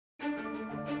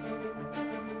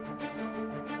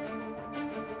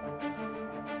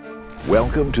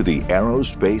Welcome to the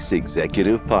Aerospace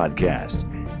Executive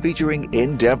Podcast, featuring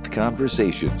in-depth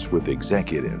conversations with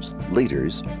executives,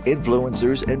 leaders,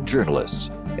 influencers, and journalists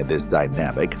in this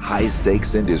dynamic,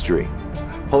 high-stakes industry.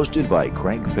 Hosted by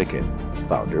Craig Picken,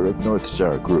 founder of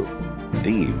Northstar Group,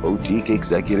 the boutique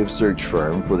executive search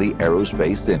firm for the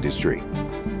aerospace industry.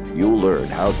 You'll learn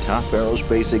how top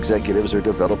aerospace executives are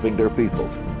developing their people,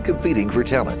 competing for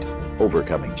talent,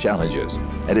 overcoming challenges,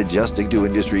 and adjusting to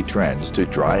industry trends to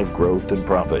drive growth and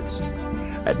profits.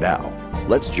 And now,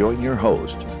 let's join your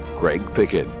host, Craig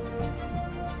Picken.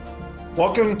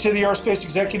 Welcome to the Aerospace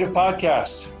Executive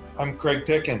Podcast. I'm Craig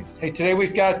Picken. Hey, today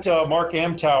we've got Mark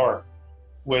Amtower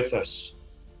with us.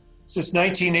 Since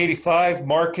 1985,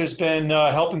 Mark has been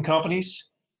helping companies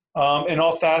in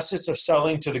all facets of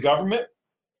selling to the government.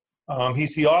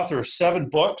 He's the author of 7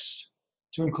 books,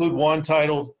 to include one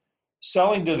titled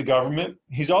Selling to the Government.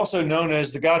 He's also known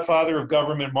as the godfather of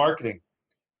government marketing.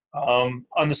 On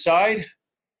the side,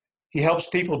 he helps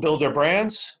people build their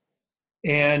brands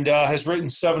and has written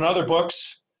 7 other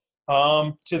books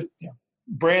to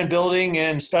brand building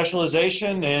and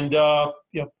specialization, and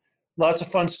lots of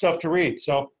fun stuff to read.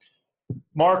 So,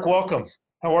 Mark, welcome.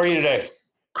 How are you today?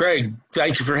 Craig,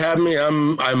 thank you for having me.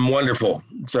 I'm wonderful.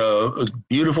 It's a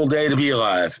beautiful day to be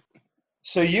alive.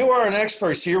 So you are an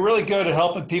expert. So you're really good at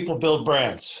helping people build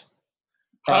brands.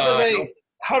 How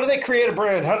do they create a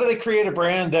brand? How do they create a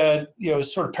brand that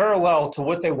is sort of parallel to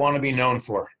what they want to be known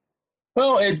for?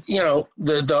 Well,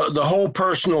 the whole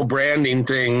personal branding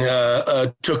thing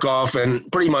took off,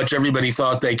 and pretty much everybody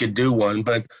thought they could do one.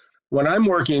 But when I'm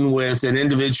working with an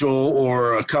individual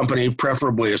or a company,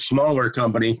 preferably a smaller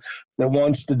company, that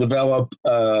wants to develop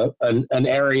an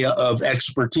area of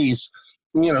expertise,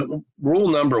 rule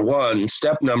number one,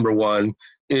 step number one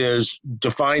is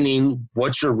defining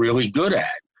what you're really good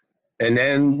at. And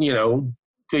then,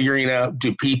 figuring out,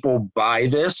 do people buy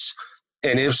this?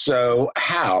 And if so,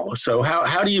 how? So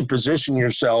how do you position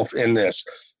yourself in this?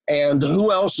 And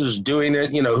who else is doing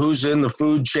it? Who's in the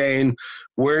food chain?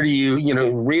 Where do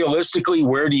you, realistically,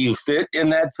 where do you fit in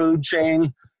that food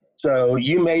chain? So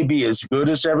you may be as good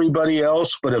as everybody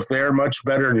else, but if they're much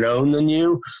better known than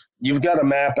you, you've got to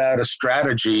map out a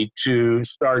strategy to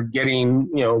start getting,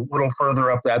 a little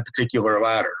further up that particular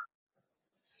ladder.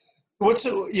 What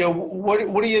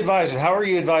are you advising? How are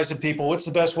you advising people? What's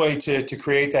the best way to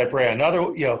create that brand?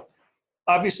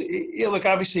 Obviously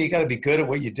you got to be good at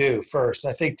what you do first.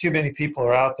 I think too many people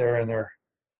are out there and they're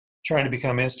trying to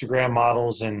become Instagram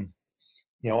models and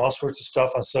all sorts of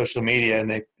stuff on social media, and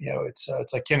they it's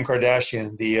like Kim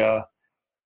Kardashian, the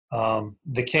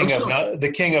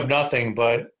king of nothing,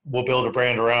 but we'll build a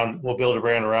brand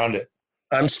around it.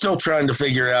 I'm still trying to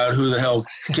figure out who the hell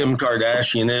Kim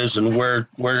Kardashian is and where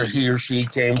he or she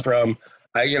came from.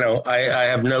 I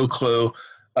have no clue.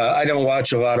 I don't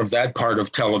watch a lot of that part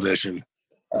of television.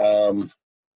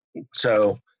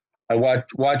 So I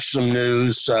watch some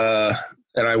news and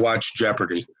I watch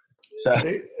Jeopardy. So.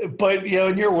 But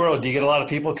in your world, do you get a lot of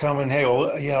people coming, hey,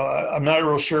 I'm not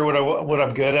real sure what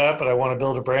I'm good at, but I want to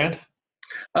build a brand?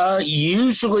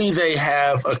 Usually they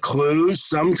have a clue.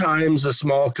 Sometimes a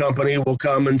small company will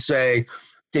come and say,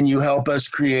 can you help us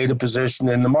create a position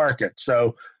in the market?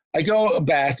 So I go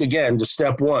back again to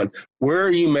step one. Where are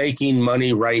you making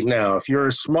money right now? If you're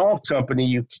a small company,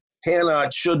 you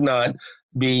should not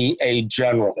be a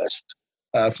generalist.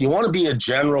 If you want to be a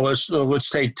generalist, let's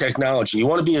take technology. You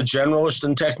want to be a generalist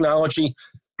in technology,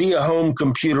 be a home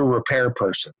computer repair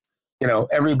person.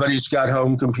 Everybody's got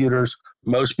home computers.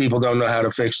 Most people don't know how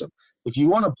to fix them. If you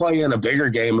want to play in a bigger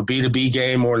game, a B2B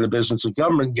game, or in the business of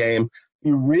government game,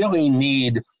 you really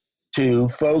need to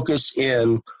focus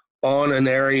in on an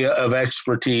area of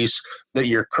expertise that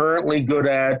you're currently good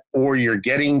at or you're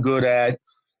getting good at,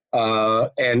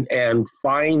 and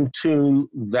fine-tune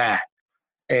that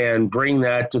and bring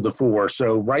that to the fore.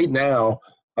 So right now,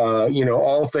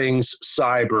 all things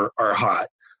cyber are hot.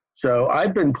 So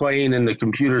I've been playing in the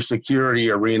computer security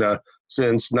arena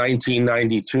since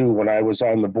 1992 when I was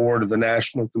on the board of the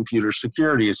National Computer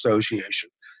Security Association.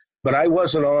 But I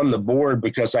wasn't on the board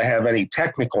because I have any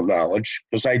technical knowledge,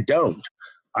 because I don't.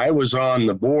 I was on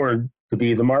the board to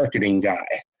be the marketing guy.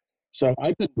 So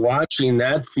I've been watching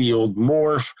that field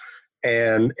morph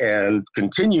and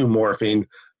continue morphing.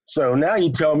 So now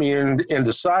you tell me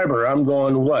into cyber, I'm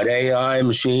going, what, AI,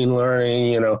 machine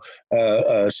learning,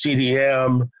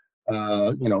 CDM,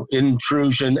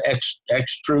 intrusion,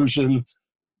 extrusion,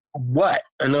 what?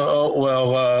 And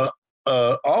all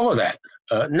of that.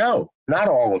 No, not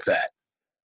all of that.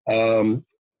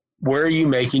 Where are you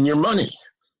making your money?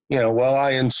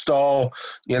 I install,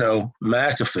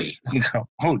 McAfee.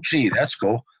 Oh, gee, that's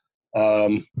cool.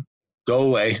 go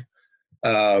away.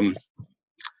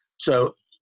 So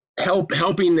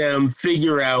helping them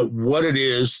figure out what it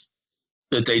is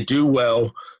that they do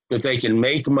well, that they can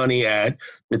make money at,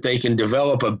 that they can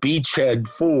develop a beachhead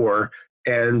for,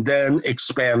 and then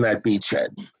expand that beachhead.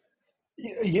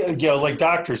 Yeah, like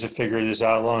doctors have figured this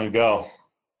out long ago.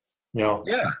 You know.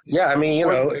 Yeah. I mean,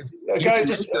 a guy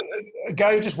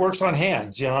who just works on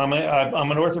hands. You know,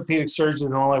 I'm an orthopedic surgeon,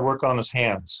 and all I work on is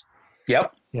hands.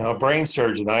 Yep. You know, a brain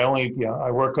surgeon. I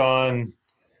work on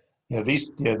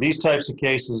these types of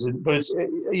cases. But it's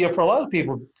for a lot of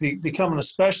people, becoming a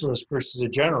specialist versus a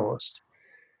generalist.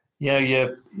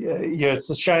 It's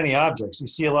the shiny objects. You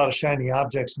see a lot of shiny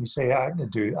objects, and you say, I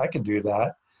can do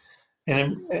that.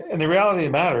 And the reality of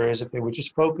the matter is, if they would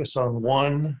just focus on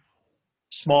one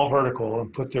small vertical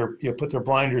and put their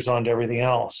blinders on to everything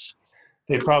else,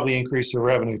 they'd probably increase their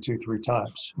revenue 2-3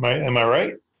 times. Am I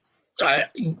right?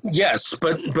 Yes,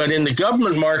 but in the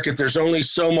government market, there's only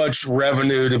so much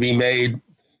revenue to be made,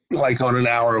 like on an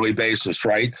hourly basis,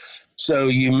 right? So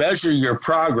you measure your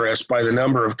progress by the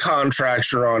number of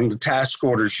contracts or on the task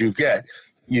orders you get.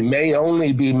 You may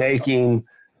only be making,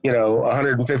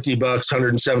 $150,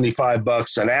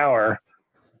 $175 an hour,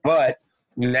 but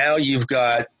now you've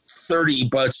got 30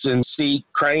 butts in seat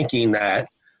cranking that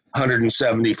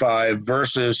 175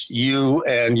 versus you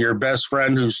and your best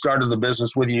friend who started the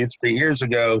business with you 3 years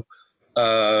ago,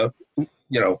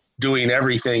 doing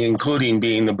everything, including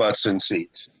being the butts in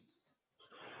seats.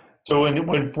 So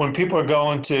when people are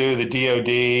going to the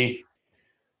DoD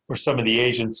or some of the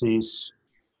agencies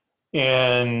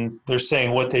and they're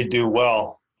saying what they do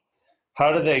well,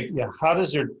 how do they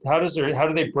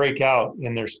break out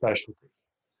in their specialty?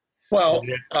 Well,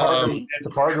 you have to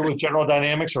partner with General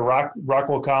Dynamics or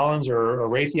Rockwell Collins or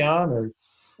Raytheon,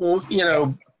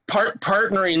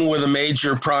 partnering with a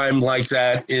major prime like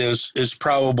that is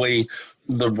probably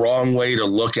the wrong way to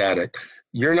look at it.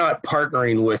 You're not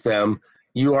partnering with them.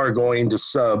 You are going to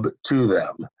sub to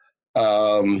them.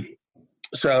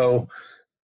 So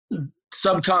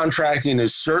subcontracting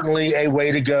is certainly a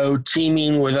way to go.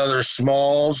 Teaming with other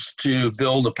smalls to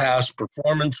build a past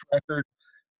performance record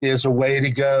is a way to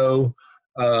go.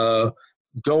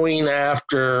 Going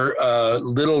after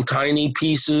little tiny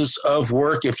pieces of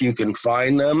work, if you can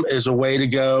find them, is a way to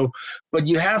go. But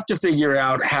you have to figure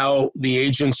out how the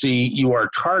agency you are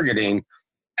targeting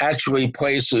actually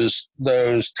places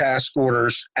those task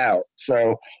orders out.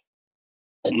 So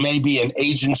it may be an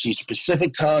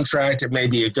agency-specific contract. It may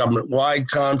be a government-wide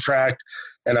contract,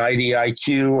 an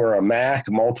IDIQ or a MAC,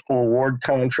 a multiple award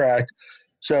contract.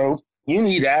 So you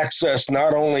need access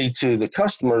not only to the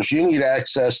customers, you need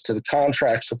access to the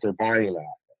contracts that they're buying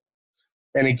off.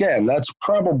 And again, that's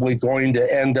probably going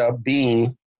to end up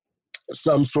being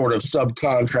some sort of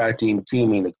subcontracting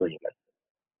teaming agreement.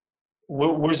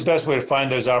 Where's the best way to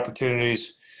find those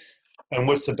opportunities? And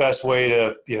what's the best way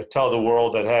to tell the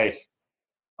world that, hey,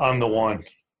 I'm the one?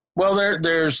 Well,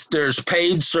 there's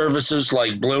paid services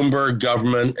like Bloomberg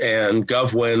Government and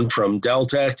GovWin from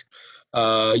Deltek.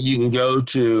 You can go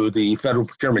to the Federal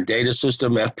Procurement Data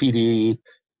System, FPDS.gov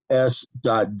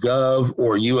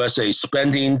or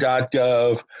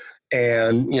USAspending.gov,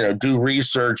 and do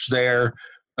research there.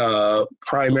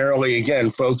 Primarily, again,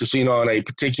 focusing on a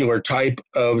particular type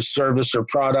of service or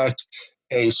product,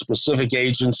 a specific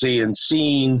agency, and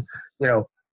seeing,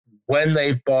 when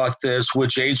they've bought this,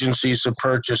 which agencies have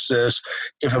purchased this,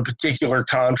 if a particular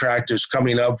contract is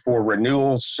coming up for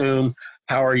renewal soon,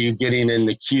 how are you getting in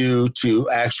the queue to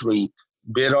actually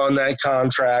bid on that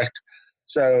contract?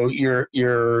 So your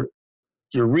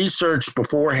research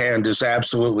beforehand is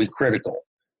absolutely critical.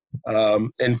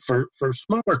 And for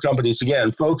smaller companies,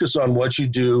 again, focus on what you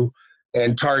do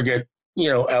and target,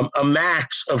 a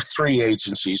max of 3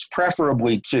 agencies,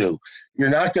 preferably 2. You're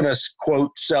not going to,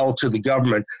 quote, sell to the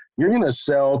government. You're going to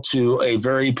sell to a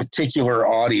very particular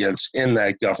audience in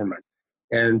that government.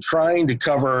 And trying to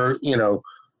cover,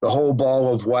 the whole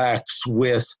ball of wax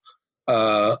with,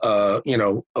 a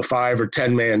 5 or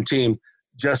 10 man team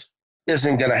just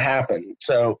isn't going to happen.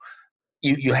 So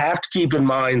you have to keep in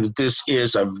mind that this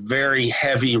is a very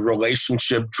heavy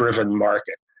relationship-driven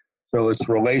market. So it's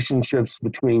relationships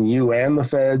between you and the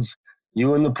feds,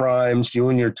 you and the primes, you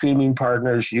and your teaming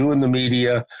partners, you and the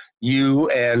media, you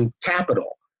and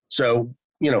capital. So,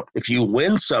 if you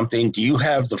win something, do you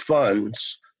have the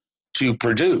funds to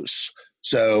produce?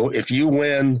 So if you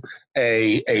win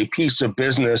a piece of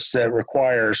business that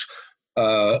requires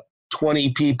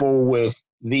 20 people with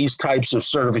these types of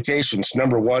certifications,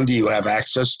 number one, do you have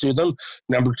access to them?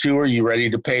 Number two, are you ready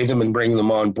to pay them and bring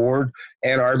them on board?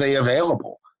 And are they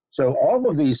available? So all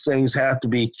of these things have to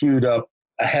be queued up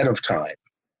ahead of time.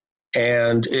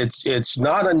 And it's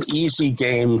not an easy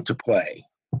game to play.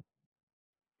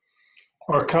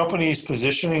 Are companies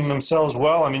positioning themselves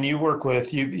well? I mean, you work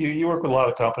with you work with a lot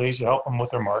of companies. You help them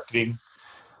with their marketing.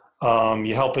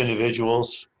 You help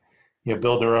individuals. You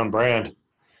build their own brand.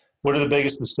 What are the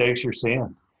biggest mistakes you're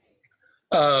seeing?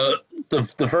 Uh,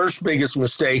 the first biggest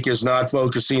mistake is not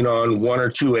focusing on one or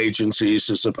two agencies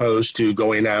as opposed to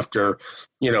going after,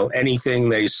 anything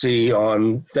they see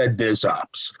on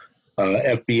FedBizOps,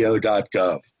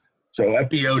 FBO.gov. So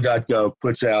FBO.gov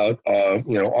puts out,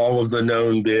 all of the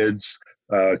known bids.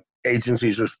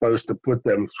 Agencies are supposed to put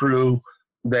them through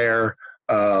there.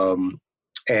 And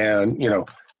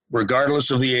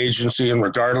regardless of the agency and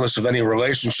regardless of any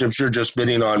relationships, you're just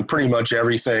bidding on pretty much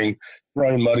everything,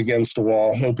 throwing mud against the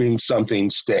wall, hoping something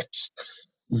sticks.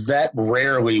 That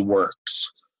rarely works.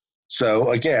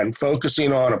 So again,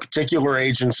 focusing on a particular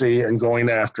agency and going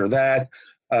after that.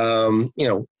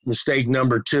 Mistake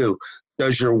number 2,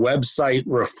 does your website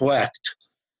reflect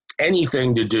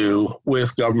anything to do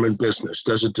with government business?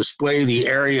 Does it display the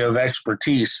area of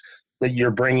expertise that you're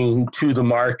bringing to the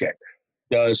market?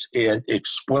 Does it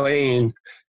explain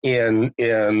in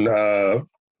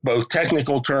both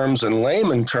technical terms and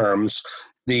layman terms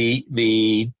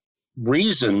the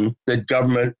reason that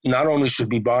government not only should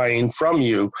be buying from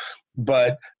you,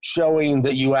 but showing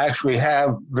that you actually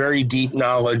have very deep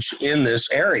knowledge in this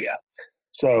area?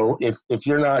 So if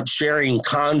you're not sharing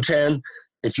content,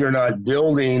 if you're not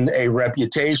building a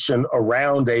reputation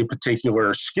around a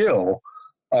particular skill,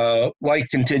 like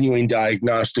continuing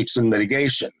diagnostics and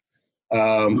mitigation,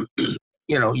 you're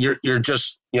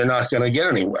not going to get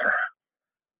anywhere.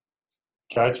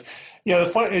 Gotcha.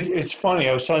 It's funny.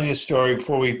 I was telling you a story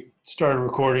before we started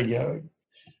recording. A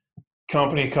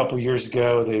company a couple of years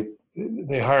ago,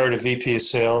 they hired a VP of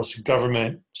sales,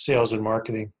 government sales and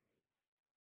marketing,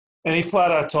 and he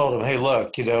flat out told them, "Hey,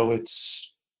 look,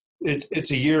 it's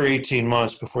a year, 18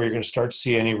 months before you're going to start to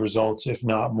see any results, if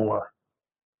not more."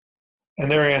 And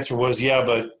their answer was, "Yeah,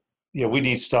 but we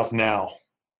need stuff now."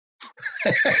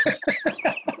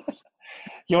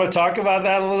 You want to talk about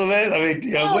that a little bit? I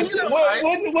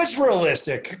mean, what's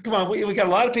realistic? Come on, we got a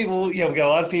lot of people. We got a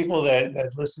lot of people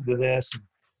that listen to this.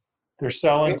 They're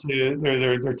selling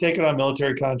they're taking on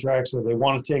military contracts, or they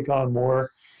want to take on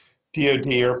more DoD,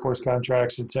 Air Force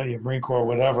contracts, and tell you Marine Corps,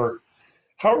 whatever.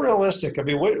 How realistic? I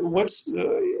mean, what's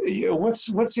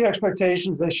the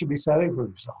expectations they should be setting for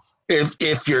themselves?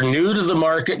 If you're new to the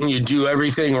market and you do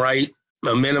everything right,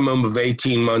 a minimum of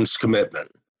 18 months commitment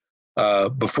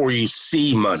before you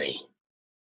see money.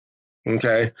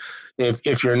 Okay,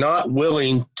 if you're not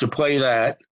willing to play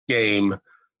that game,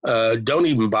 don't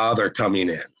even bother coming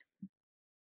in.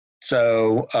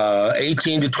 So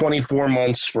 18 to 24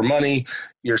 months for money.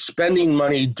 You're spending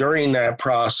money during that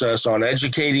process on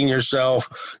educating yourself.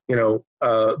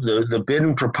 The bid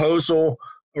and proposal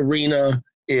arena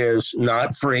is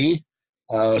not free.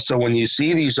 So when you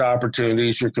see these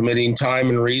opportunities, you're committing time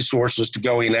and resources to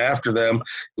going after them.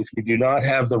 If you do not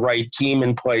have the right team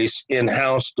in place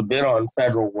in-house to bid on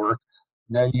federal work,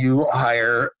 then you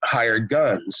hire hired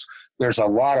guns. There's a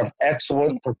lot of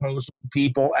excellent proposal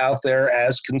people out there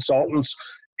as consultants,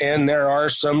 and there are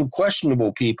some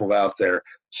questionable people out there.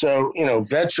 So,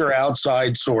 vet your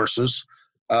outside sources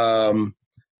and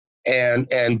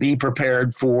be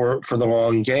prepared for the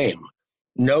long game.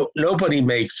 Nobody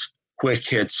makes quick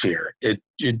hits here. It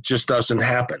just doesn't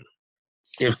happen.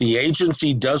 If the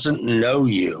agency doesn't know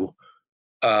you,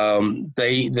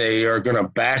 they are going to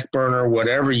backburner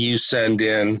whatever you send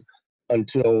in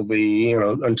until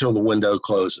the window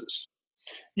closes.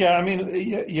 Yeah, I mean,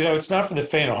 it's not for the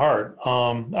faint of heart. I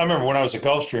remember when I was at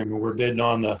Gulfstream, and we're bidding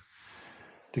on the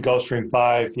Gulfstream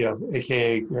 5,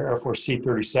 aka Air Force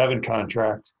C-37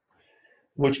 contract,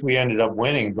 which we ended up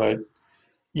winning. But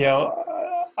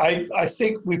I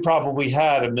think we probably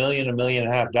had $1 million and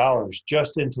a half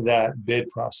just into that bid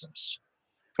process.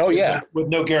 Oh yeah, with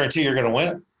no guarantee you're going to win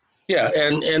it. Yeah,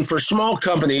 and for small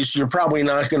companies, you're probably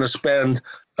not going to spend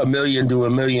 $1 million to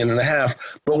 $1.5 million.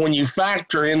 But when you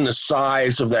factor in the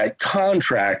size of that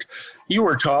contract, you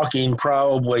were talking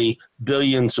probably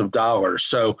billions of dollars.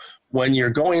 So when you're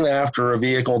going after a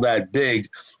vehicle that big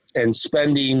and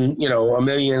spending, $1.5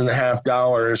 million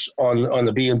on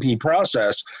the B&P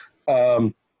process,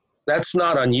 that's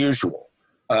not unusual.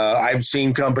 I've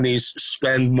seen companies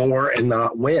spend more and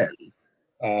not win.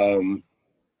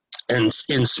 And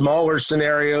in smaller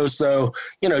scenarios, though,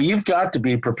 you've got to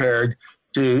be prepared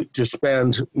to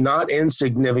spend not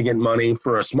insignificant money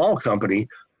for a small company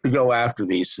to go after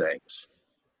these things.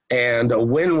 And a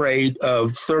win rate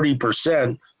of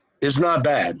 30% is not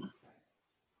bad.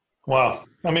 Wow.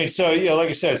 I mean, so yeah, like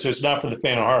I said, so it's not for the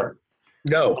faint of heart.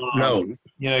 No, no.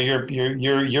 You know,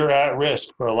 you're at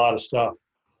risk for a lot of stuff.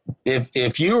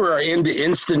 If you are into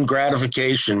instant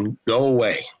gratification, go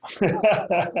away.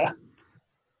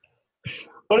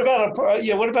 What about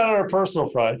on a personal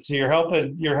front? So you're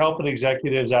helping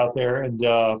executives out there, and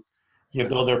you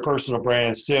build their personal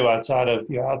brands too, outside of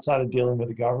dealing with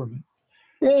the government.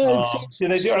 Yeah,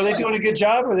 Are they doing a good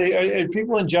job? Are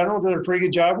people in general doing a pretty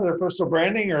good job with their personal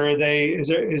branding, or is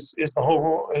the whole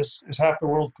world, is half the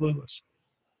world clueless?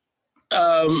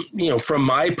 From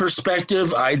my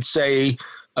perspective, I'd say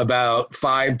about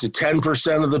 5 to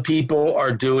 10% of the people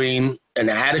are doing an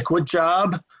adequate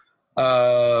job.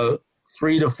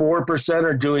 3 to 4%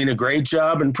 are doing a great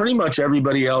job, and pretty much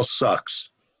everybody else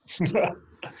sucks.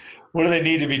 What do they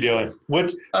need to be doing?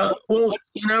 Without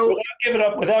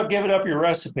giving up your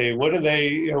recipe, what do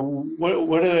they?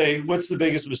 What's the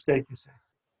biggest mistake you see?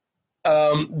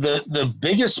 The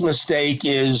biggest mistake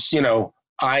is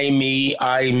I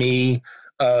me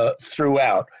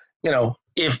throughout.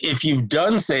 If you've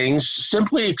done things,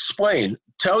 simply explain.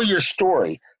 Tell your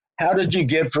story. How did you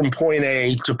get from point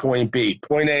A to point B?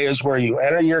 Point A is where you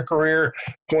enter your career.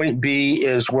 Point B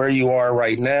is where you are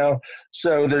right now.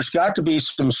 So there's got to be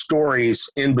some stories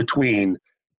in between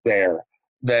there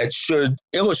that should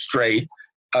illustrate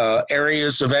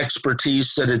areas of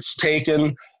expertise that it's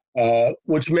taken,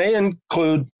 which may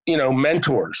include,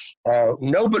 mentors.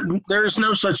 There is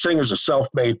no such thing as a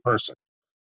self-made person.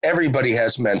 Everybody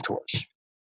has mentors.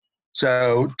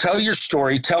 So tell your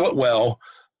story, tell it well.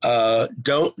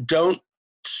 Don't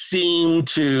seem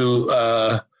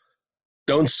to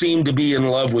be in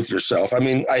love with yourself. I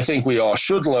mean, I think we all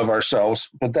should love ourselves,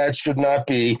 but that should not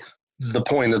be the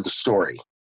point of the story.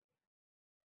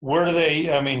 Where do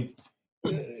they? I mean,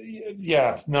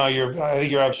 yeah, no, I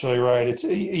think you're absolutely right. It's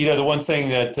the one thing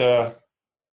that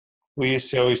we used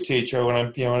to always teach, or when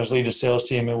I was leading a sales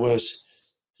team, it was,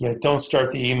 don't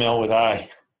start the email with I.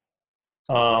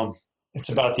 It's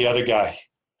about the other guy.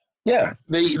 Yeah,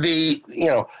 when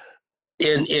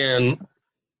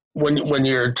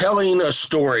you're telling a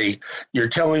story, you're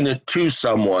telling it to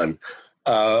someone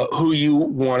who you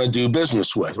want to do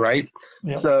business with, right?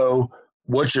 Yep. So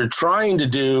what you're trying to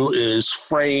do is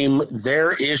frame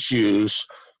their issues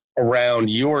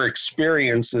around your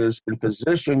experiences and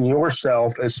position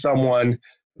yourself as someone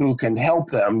who can help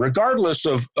them, regardless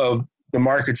of the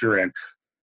market you're in.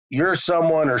 You're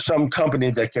someone or some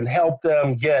company that can help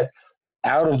them get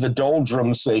out of the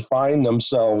doldrums they find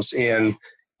themselves in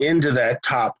into that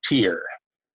top tier.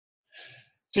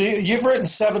 So you've written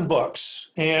 7 books,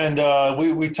 and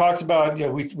we talked about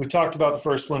we talked about the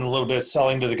first one a little bit,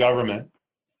 selling to the government.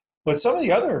 But some of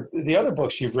the other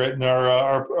books you've written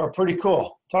are pretty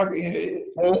cool. Talk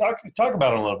about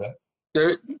them a little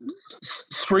bit.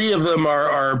 3 of them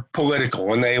are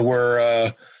political, and they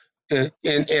were in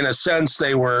a sense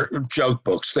they were joke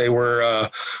books. They were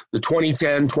the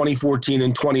 2010, 2014,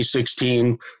 and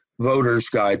 2016 voters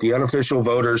guide, the unofficial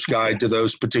voters guide to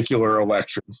those particular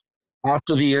elections.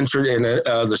 After the intro, and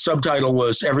the subtitle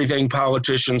was "Everything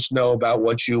Politicians Know About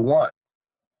What You Want."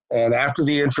 And after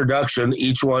the introduction,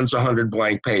 each one's 100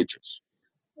 blank pages.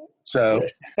 So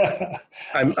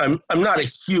I'm not a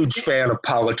huge fan of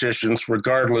politicians,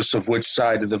 regardless of which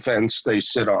side of the fence they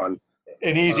sit on.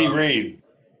 An easy read.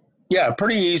 Yeah,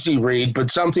 pretty easy read, but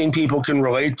something people can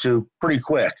relate to pretty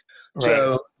quick. Right.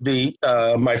 So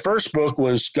my first book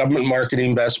was Government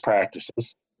Marketing Best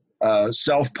Practices,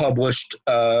 self-published,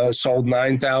 sold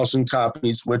 9,000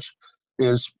 copies, which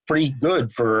is pretty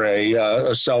good for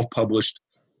a self-published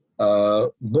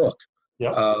book.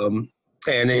 Yep.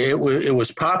 And it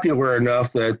was popular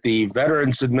enough that the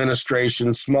Veterans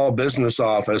Administration Small Business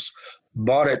Office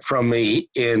bought it from me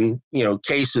in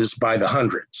cases by the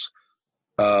hundreds.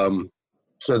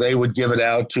 So they would give it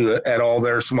out at all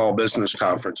their small business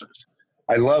conferences.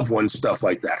 I love when stuff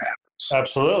like that happens.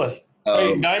 Absolutely.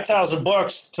 9,000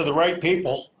 books to the right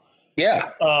people.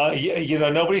 Yeah.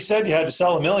 Nobody said you had to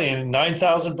sell 1 million.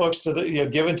 9,000 books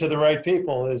given to the right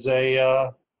people is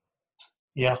a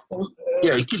yeah.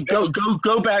 Yeah.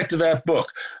 Go back to that book.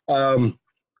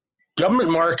 Government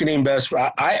Marketing Best.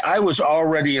 I was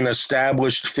already an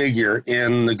established figure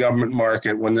in the government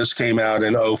market when this came out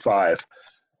in 2005.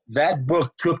 That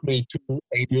book took me to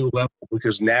a new level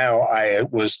because now I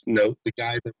was the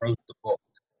guy that wrote the book.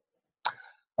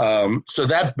 So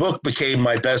that book became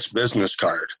my best business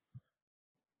card.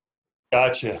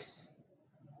 Gotcha.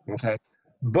 Okay.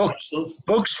 Books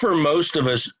for most of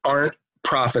us aren't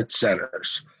profit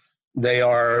centers. They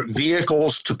are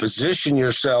vehicles to position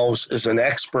yourselves as an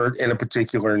expert in a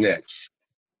particular niche.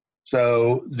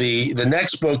 So the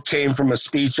next book came from a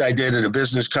speech I did at a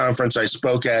business conference I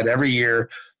spoke at every year.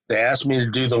 They asked me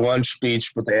to do the lunch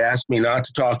speech, but they asked me not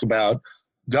to talk about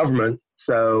government.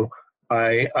 So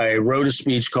I wrote a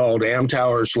speech called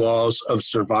Amtower's Laws of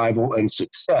Survival and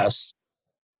Success.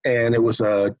 And it was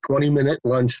a 20-minute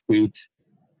lunch speech.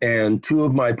 And two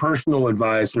of my personal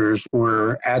advisors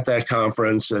were at that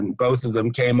conference, and both of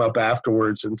them came up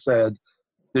afterwards and said,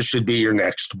 this should be your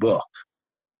next book.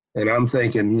 And I'm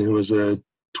thinking it was a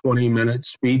 20-minute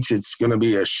speech. It's going to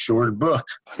be a short book.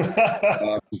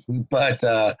 But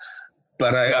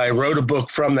I wrote a book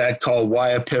from that called Why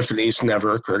Epiphanies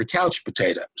Never Occur to Couch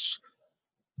Potatoes.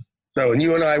 So, and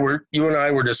you and I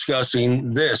were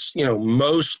discussing this. You know,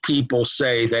 most people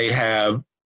say they have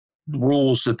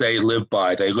rules that they live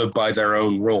by. They live by their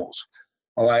own rules.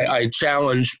 Well, I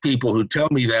challenge people who tell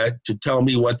me that to tell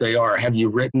me what they are. Have you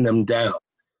written them down?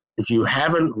 If you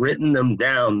haven't written them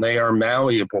down, they are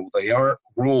malleable. They aren't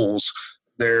rules.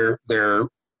 They're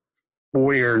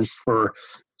foyers for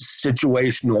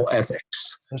situational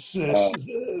ethics.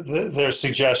 They're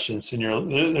suggestions,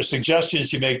 and they're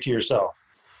suggestions you make to yourself.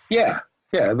 Yeah,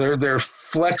 they're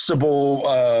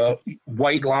flexible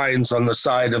white lines on the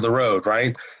side of the road,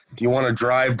 right? If you want to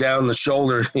drive down the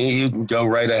shoulder, you can go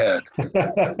right ahead.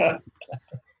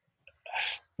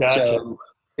 Gotcha. So,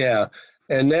 yeah.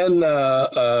 And then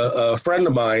a friend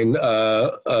of mine,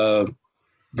 a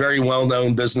very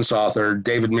well-known business author,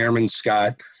 David Meerman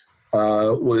Scott,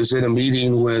 was in a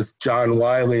meeting with John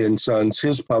Wiley & Sons,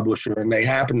 his publisher, and they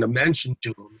happened to mention to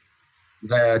him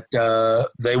that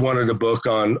they wanted a book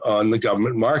on the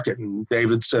government market. And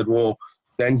David said, well,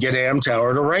 then get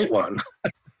Amtower to write one.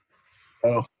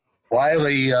 So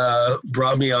Wiley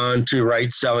brought me on to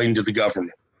write Selling to the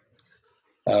Government.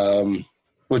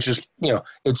 Which is, you know,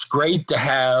 it's great to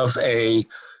have a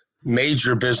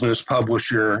major business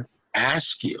publisher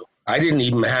ask you. I didn't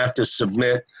even have to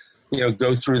submit, you know,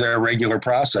 go through their regular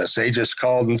process. They just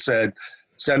called and said,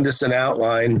 send us an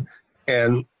outline,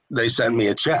 and they sent me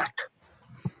a check.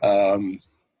 I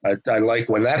like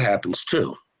when that happens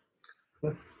too.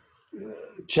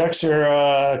 Checks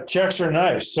are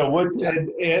nice. So what?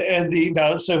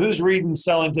 So who's reading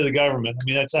Selling to the Government? I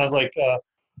mean, that sounds like.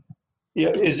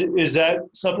 Is that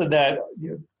something that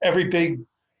every big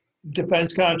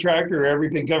defense contractor or every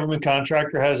big government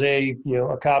contractor has a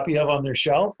copy of on their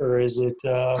shelf, or is it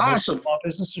awesome. Small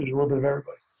business, or a little bit of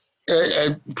everybody?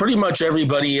 Pretty much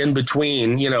everybody in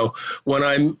between. You know, when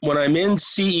I'm in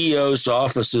CEOs'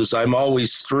 offices, I'm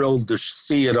always thrilled to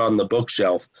see it on the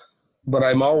bookshelf, but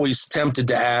I'm always tempted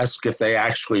to ask if they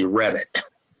actually read it.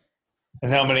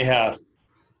 And how many have?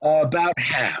 About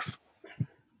half.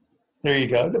 There you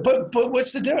go. But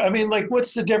what's the difference? I mean, like,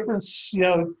 what's the difference?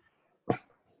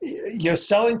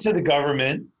 Selling to the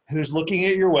government, who's looking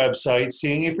at your website,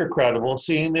 seeing if you're credible,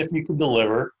 seeing if you can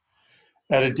deliver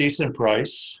at a decent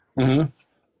price. Mm-hmm.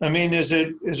 I mean, is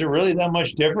it really that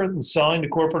much different than selling to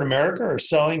corporate America or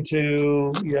selling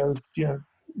to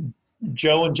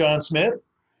Joe and John Smith?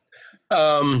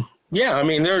 Yeah, I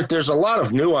mean, there's a lot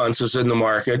of nuances in the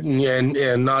market,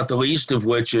 and not the least of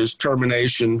which is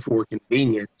termination for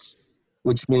convenience,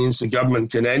 which means the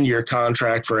government can end your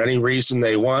contract for any reason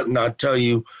they want and not tell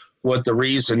you what the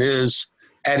reason is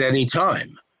at any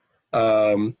time.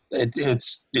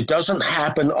 It doesn't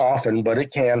happen often, but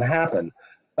it can happen.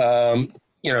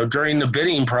 During the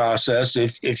bidding process,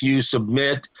 if you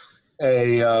submit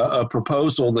a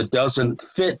proposal that doesn't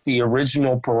fit the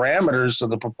original parameters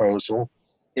of the proposal,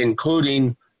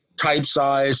 including type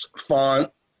size,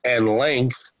 font, and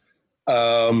length,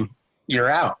 you're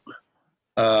out.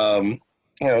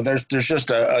 There's just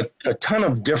a ton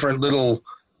of different little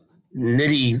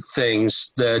nitty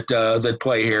things that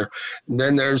play here. And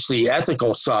then there's the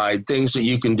ethical side, things that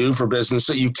you can do for business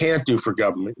that you can't do for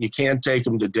government. You can't take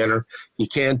them to dinner. You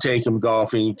can't take them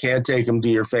golfing. You can't take them to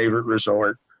your favorite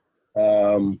resort.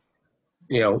 You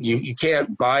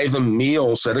can't buy them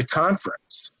meals at a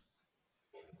conference.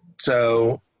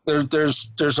 So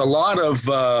there's a lot of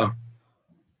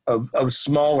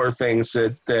smaller things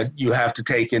that you have to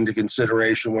take into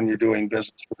consideration when you're doing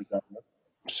business with the government.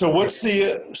 So let's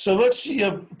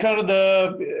kind of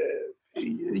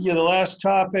the last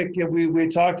topic that we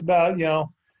talked about.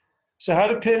 So how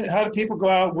do people go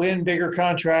out, win bigger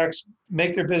contracts,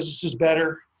 make their businesses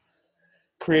better,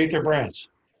 create their brands?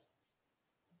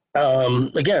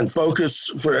 Again,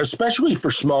 especially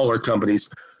for smaller companies,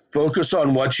 focus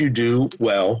on what you do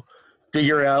well,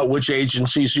 figure out which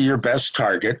agencies are your best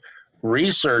target,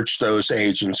 research those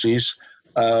agencies,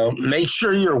 make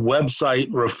sure your website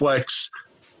reflects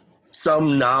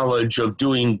some knowledge of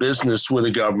doing business with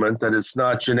the government, that it's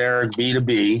not generic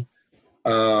B2B.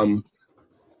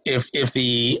 If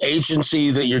the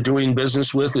agency that you're doing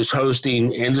business with is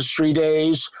hosting industry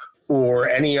days or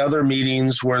any other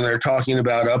meetings where they're talking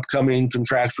about upcoming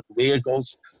contractual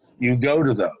vehicles, you go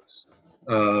to those.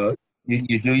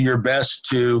 You do your best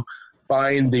to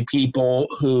find the people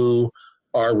who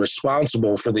are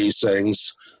responsible for these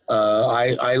things.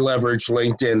 I leverage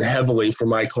LinkedIn heavily for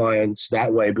my clients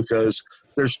that way because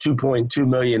there's 2.2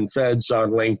 million feds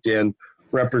on LinkedIn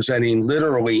representing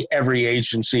literally every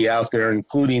agency out there,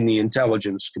 including the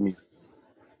intelligence community.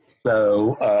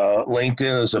 So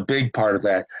LinkedIn is a big part of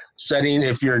that.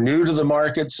 If you're new to the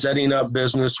market, setting up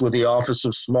business with the Office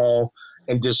of Small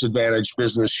and Disadvantaged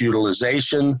Business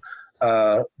Utilization,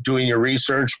 doing your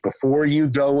research before you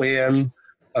go in,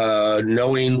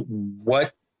 knowing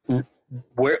what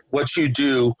you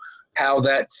do, how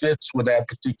that fits with that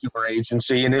particular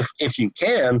agency, and if you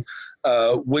can,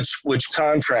 which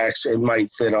contracts it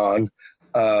might fit on.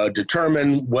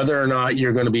 Determine whether or not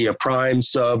you're going to be a prime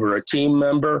sub or a team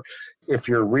member. If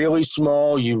you're really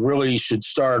small, you really should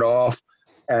start off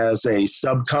as a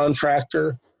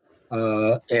subcontractor,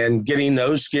 and getting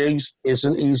those gigs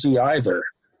isn't easy either.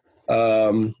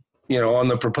 On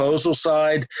the proposal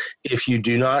side, if you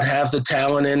do not have the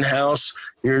talent in-house,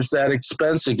 here's that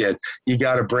expense again. You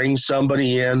got to bring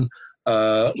somebody in,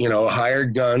 a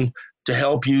hired gun to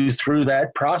help you through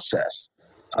that process.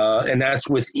 And that's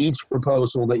with each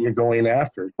proposal that you're going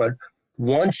after. But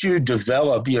once you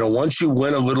develop, once you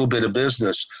win a little bit of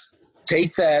business,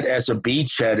 take that as a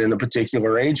beachhead in a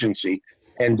particular agency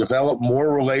and develop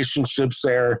more relationships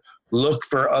there. Look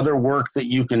for other work that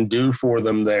you can do for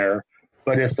them there.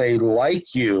 But if they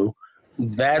like you,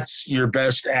 that's your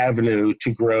best avenue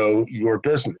to grow your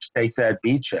business. Take that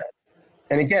beachhead.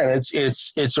 And again,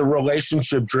 it's a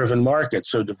relationship-driven market.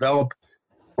 So develop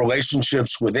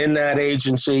relationships within that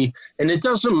agency. And it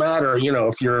doesn't matter,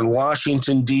 if you're in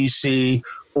Washington, D.C.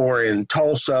 or in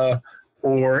Tulsa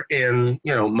or in,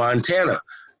 Montana.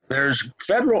 There's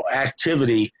federal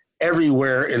activity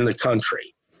everywhere in the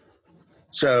country.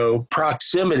 So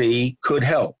proximity could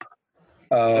help.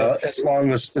 As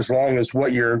long as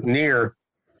what you're near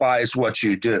buys what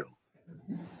you do.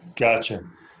 Gotcha.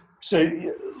 So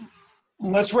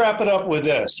let's wrap it up with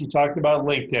this. You talked about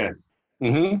LinkedIn.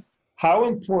 Mm-hmm. How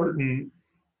important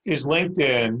is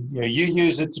LinkedIn? You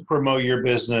use it to promote your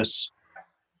business.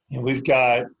 We've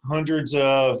got hundreds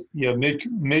of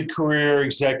mid-career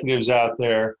executives out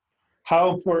there.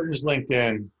 How important is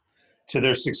LinkedIn to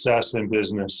their success in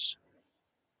business?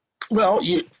 Well,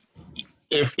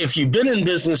 If you've been in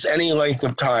business any length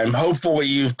of time, hopefully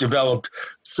you've developed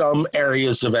some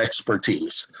areas of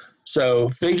expertise. So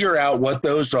figure out what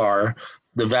those are,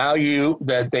 the value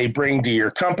that they bring to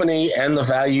your company, and the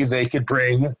value they could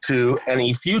bring to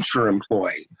any future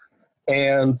employee.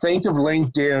 And think of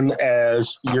LinkedIn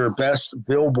as your best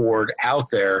billboard out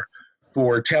there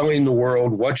for telling the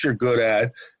world what you're good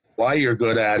at, why you're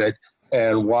good at it,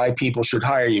 and why people should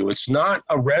hire you. It's not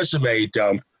a resume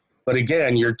dump. But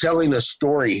again, you're telling a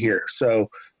story here. So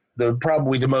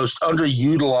probably the most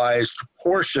underutilized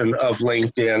portion of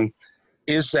LinkedIn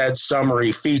is that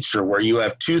summary feature where you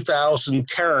have 2,000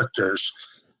 characters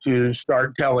to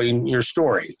start telling your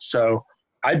story. So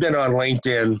I've been on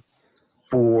LinkedIn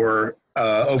for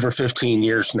over 15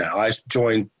 years now. I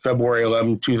joined February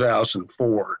 11,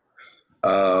 2004.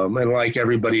 And like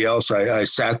everybody else, I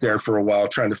sat there for a while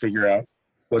trying to figure out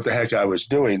what the heck I was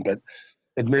doing. But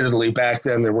admittedly, back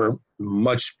then, there were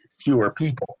much fewer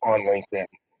people on LinkedIn.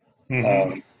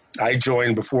 Mm-hmm. I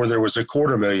joined before there was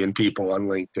 250,000 people on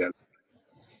LinkedIn.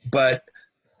 But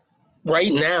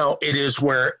right now, it is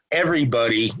where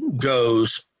everybody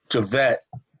goes to vet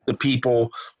the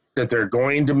people that they're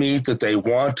going to meet, that they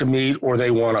want to meet, or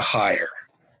they want to hire.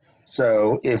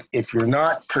 So if you're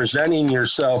not presenting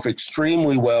yourself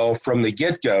extremely well from the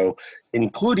get-go,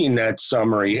 including that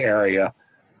summary area,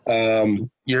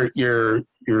 you're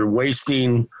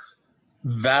wasting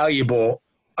valuable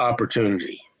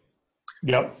opportunity.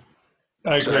 Yep,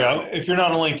 I agree. If you're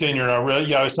not on LinkedIn, you're not really.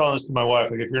 Yeah, I was telling this to my wife.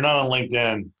 Like, if you're not on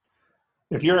LinkedIn,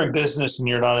 if you're in business and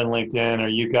you're not on LinkedIn, or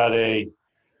you got a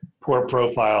poor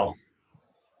profile,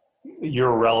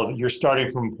 you're irrelevant. You're starting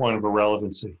from a point of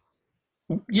irrelevancy.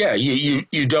 Yeah,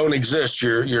 you don't exist.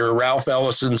 You're Ralph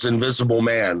Ellison's invisible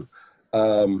man.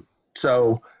 But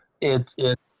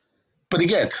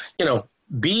again,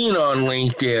 being on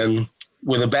LinkedIn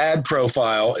with a bad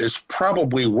profile is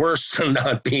probably worse than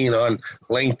not being on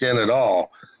LinkedIn at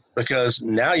all, because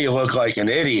now you look like an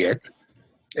idiot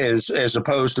as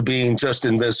opposed to being just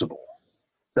invisible.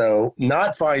 So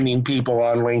not finding people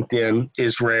on LinkedIn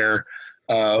is rare.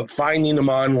 finding them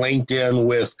on LinkedIn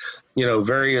with,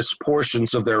 various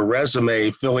portions of their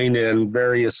resume, filling in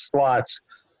various slots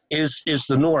is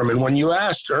the norm. And when you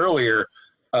asked earlier,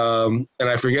 and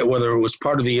I forget whether it was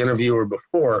part of the interview or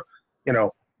before,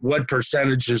 what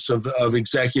percentages of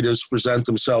executives present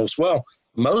themselves well,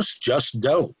 most just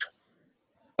don't.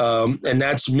 And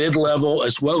that's mid-level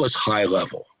as well as high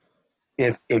level.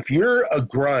 If you're a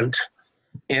grunt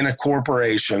in a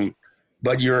corporation,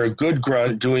 but you're a good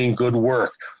grunt doing good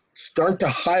work, start to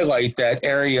highlight that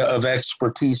area of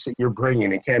expertise that you're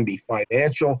bringing. It can be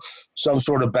financial, some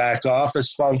sort of back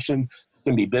office function, it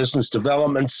can be business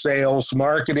development, sales,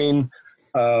 marketing.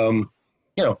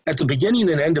 At the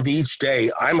beginning and end of each day,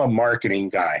 I'm a marketing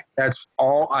guy. That's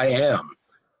all I am.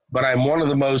 But I'm one of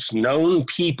the most known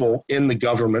people in the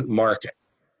government market.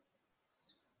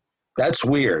 That's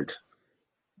weird.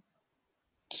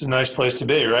 It's a nice place to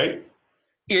be, right?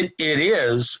 It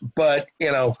is, but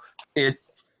it's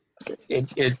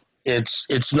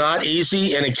not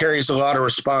easy, and it carries a lot of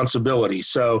responsibility.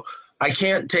 So I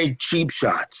can't take cheap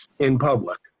shots in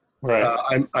public.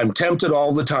 Right. I'm tempted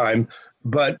all the time,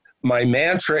 but my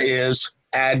mantra is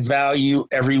add value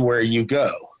everywhere you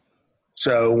go.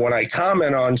 So when I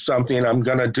comment on something, I'm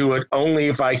going to do it only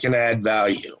if I can add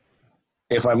value.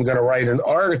 If I'm going to write an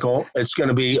article, it's going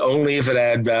to be only if it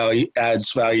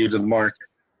adds value to the market.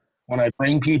 When I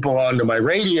bring people onto my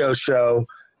radio show,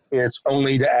 it's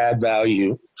only to add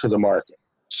value to the market.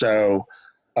 So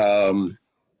for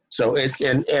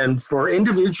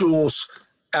individuals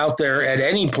out there at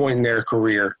any point in their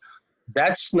career,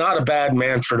 that's not a bad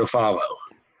mantra to follow.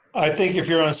 I think if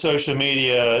you're on social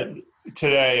media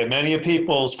today, many of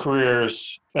people's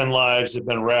careers and lives have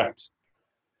been wrecked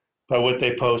by what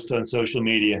they post on social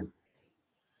media.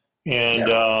 And,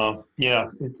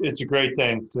 it's a great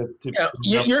thing to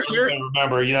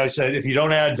remember. I said, if you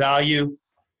don't add value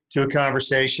to a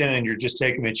conversation and you're just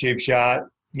taking a cheap shot,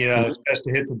 it's best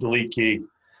to hit the delete key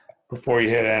before you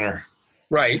hit enter.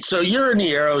 Right. So you're in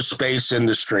the aerospace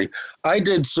industry. I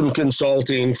did some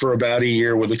consulting for about a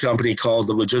year with a company called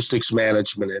the Logistics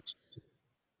Management Institute.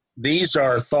 These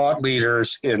are thought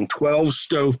leaders in 12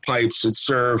 stovepipes that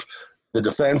serve the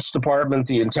Defense Department,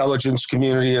 the intelligence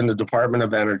community, and the Department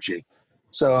of Energy.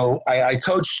 So I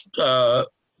coached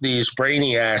these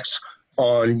brainiacs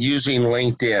on using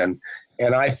LinkedIn,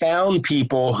 and I found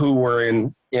people who were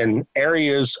in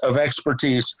areas of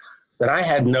expertise that I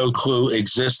had no clue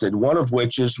existed, one of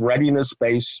which is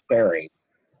readiness-based sparing,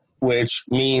 which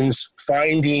means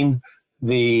finding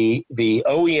the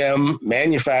OEM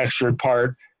manufactured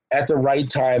part at the right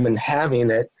time and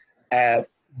having it at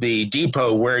the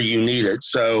depot where you need it.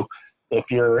 So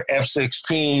if your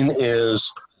F-16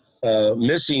 is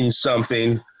missing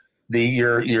something,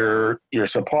 your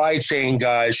supply chain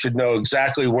guys should know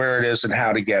exactly where it is and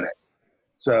how to get it.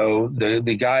 So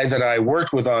the guy that I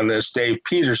worked with on this, Dave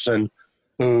Peterson,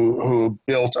 who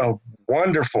built a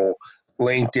wonderful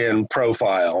LinkedIn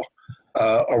profile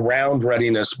around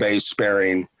readiness-based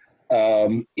sparing,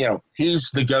 he's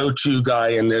the go-to guy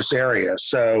in this area.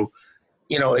 So,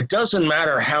 it doesn't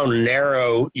matter how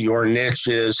narrow your niche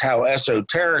is, how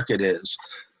esoteric it is.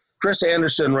 Chris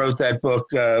Anderson wrote that book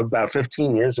about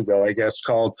 15 years ago, I guess,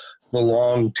 called The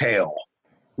Long Tail,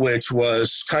 which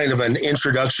was kind of an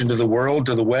introduction to the world,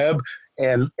 to the web,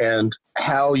 and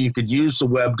how you could use the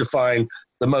web to find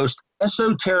the most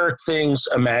esoteric things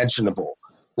imaginable.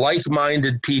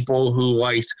 Like-minded people who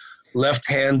liked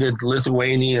left-handed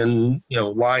Lithuanian,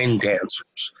 line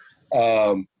dancers.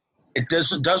 It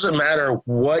doesn't matter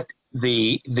what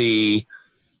the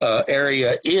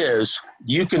area is,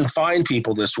 you can find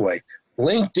people this way.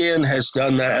 LinkedIn has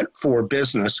done that for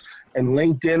business, and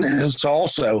LinkedIn has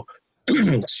also,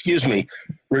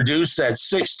 reduced that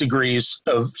 6 degrees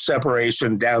of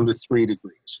separation down to 3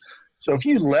 degrees. So if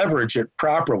you leverage it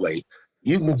properly,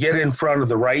 you can get in front of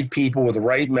the right people with the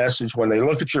right message. When they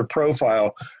look at your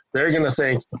profile, they're going to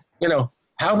think,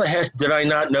 how the heck did I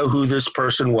not know who this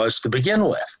person was to begin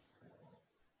with?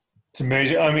 It's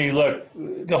amazing. I mean, look,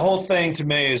 the whole thing to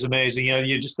me is amazing.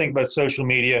 You just think about social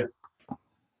media,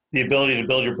 the ability to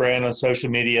build your brand on social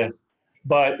media.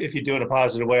 But if you do it in a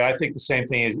positive way, I think the same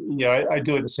thing is, I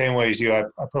do it the same way as you. I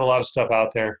put a lot of stuff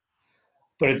out there.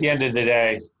 But at the end of the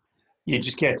day, you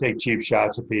just can't take cheap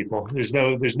shots at people. There's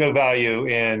no value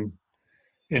in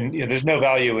there's no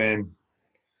value in.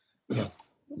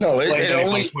 No, it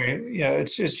only.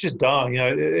 It's just dumb.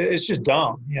 It's just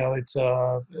dumb.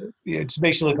 It just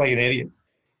makes you look like an idiot.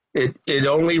 It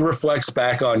only reflects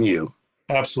back on you.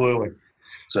 Absolutely.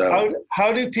 So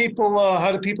how do people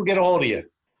get a hold of you?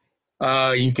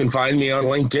 You can find me on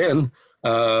LinkedIn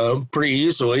pretty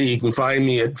easily. You can find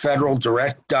me at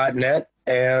federaldirect.net.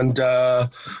 and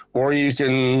or you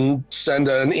can send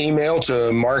an email to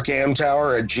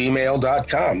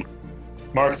markamtower@gmail.com.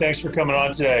 Mark, thanks for coming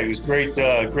on today. It was great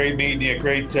meeting you.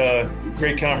 Great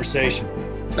conversation.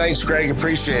 Thanks, Greg.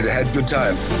 Appreciate it. Had a good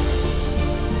time.